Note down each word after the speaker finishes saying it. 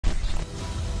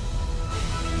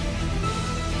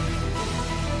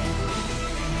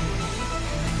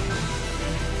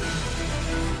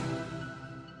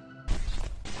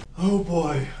Oh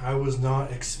boy, I was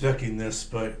not expecting this,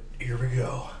 but here we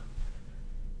go.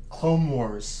 Clone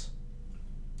Wars.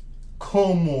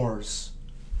 Clone Wars.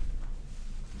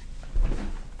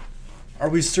 Are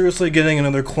we seriously getting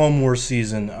another Clone Wars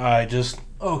season?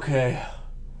 Okay.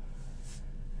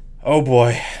 Oh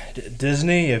boy.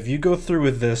 Disney, if you go through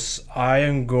with this, I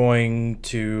am going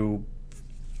to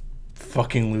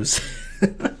fucking lose.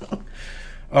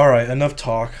 Alright, enough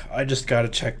talk. I just gotta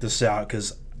check this out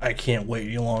because I can't wait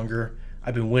any longer.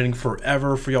 I've been waiting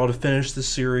forever for y'all to finish this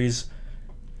series.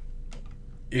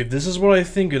 If this is what I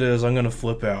think it is, I'm gonna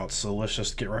flip out, so let's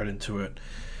just get right into it.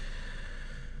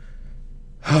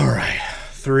 Alright,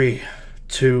 3,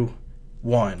 2,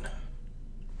 1.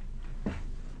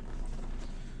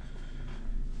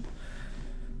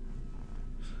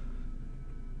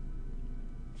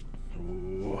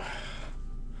 Ooh.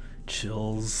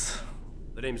 Chills.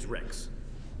 The name's Rex.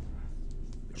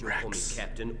 But you can call me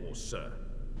Captain or Sir.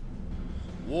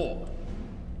 War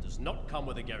does not come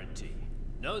with a guarantee.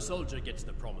 No soldier gets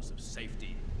the promise of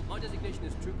safety. My designation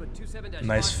is Trooper 27-5555,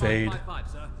 Nice fade.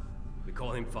 sir. We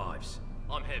call him Fives.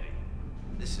 I'm Heavy.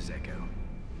 This is Echo.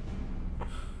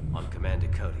 I'm Commander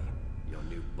Cody, your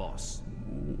new boss.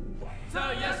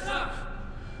 Sir, yes, sir!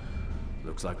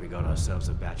 Looks like we got ourselves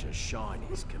a batch of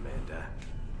shinies, Commander.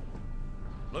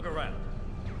 Look around.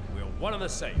 We're one and the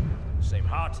same. Same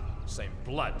heart, same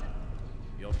blood.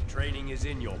 Your training is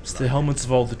in your blood. It's the helmets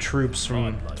of all the troops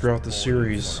from throughout the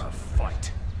series. For a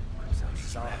fight.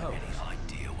 So any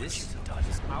idea what this is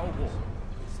our war.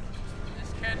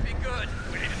 This can't be good.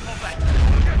 We need to pull back.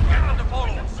 Get them to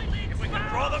follow us. If we can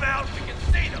draw them out, we can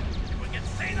see them. If we can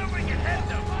see them, we can hit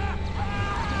them.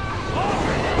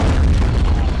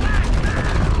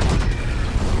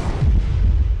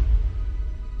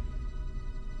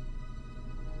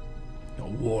 A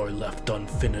war left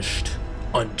unfinished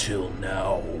until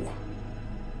now.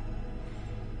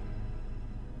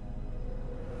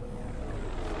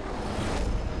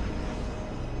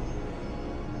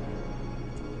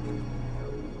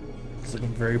 It's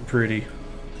looking very pretty.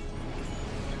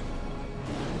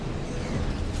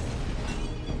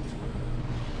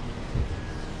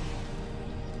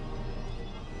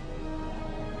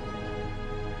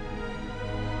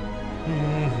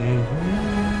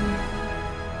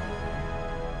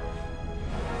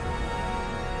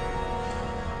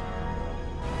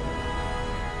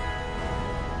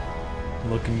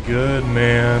 Looking good,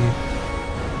 man.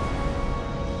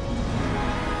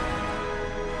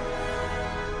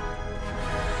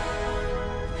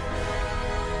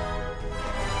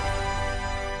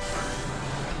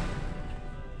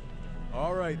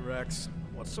 All right, Rex.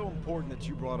 What's so important that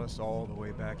you brought us all the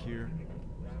way back here?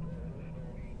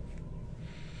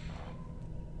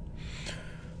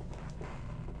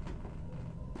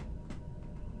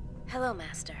 Hello,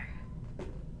 Master.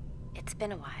 It's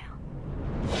been a while.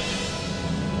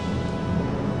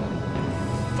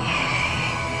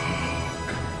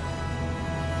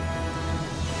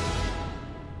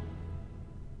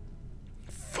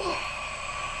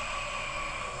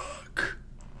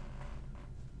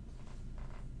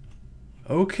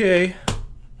 Okay,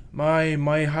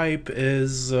 my hype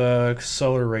is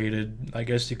accelerated. I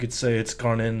guess you could say it's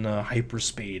gone in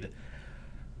hyperspeed.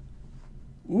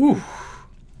 Ooh,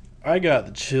 I got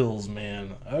the chills,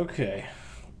 man. Okay.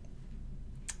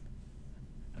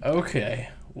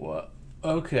 What?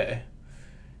 Okay.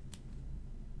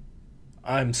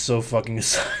 I'm so fucking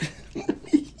excited.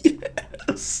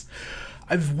 Yes.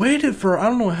 I've waited for I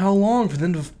don't know how long for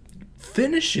them to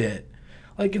finish it.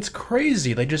 Like, it's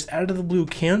crazy. They just out of the blue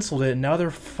canceled it, and now they're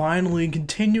finally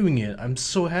continuing it. I'm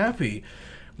so happy.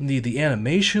 The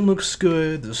animation looks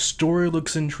good, the story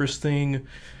looks interesting,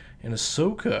 and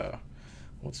Ahsoka.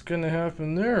 What's gonna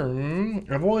happen there?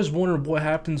 I've always wondered what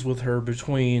happens with her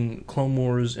between Clone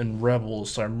Wars and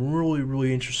Rebels, so I'm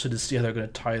really interested to see how they're gonna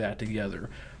tie that together.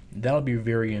 That'll be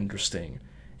very interesting,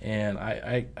 and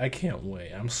I can't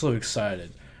wait. I'm so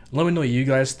excited. Let me know what you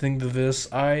guys think of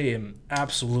this. I am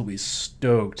absolutely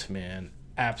stoked, man.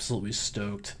 Absolutely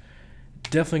stoked.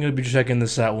 Definitely going to be checking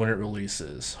this out when it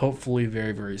releases. Hopefully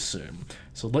very soon.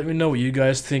 So let me know what you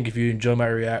guys think. If you enjoy my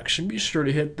reaction, be sure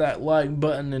to hit that like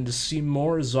button. And to see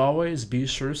more, as always, be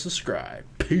sure to subscribe.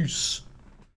 Peace.